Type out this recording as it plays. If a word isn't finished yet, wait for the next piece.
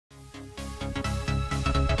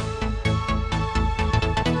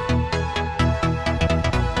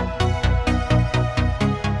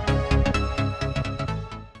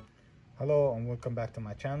welcome back to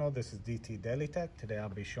my channel. This is DailyTech. Today I'll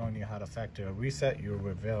be showing you how to factory reset your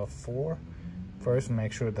Revvl 4. First,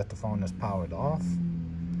 make sure that the phone is powered off.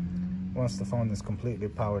 Once the phone is completely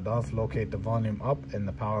powered off, locate the volume up and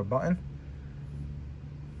the power button.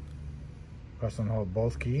 Press and hold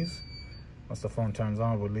both keys. Once the phone turns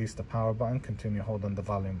on, release the power button. Continue holding the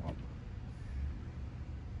volume up.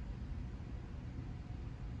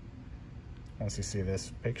 Once you see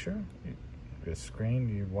this picture, your screen,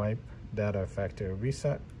 you wipe data factory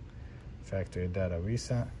reset, factory data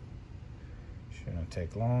reset. Shouldn't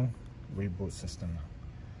take long. Reboot system now.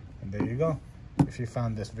 And there you go. If you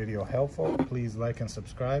found this video helpful, please like and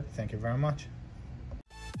subscribe. Thank you very much.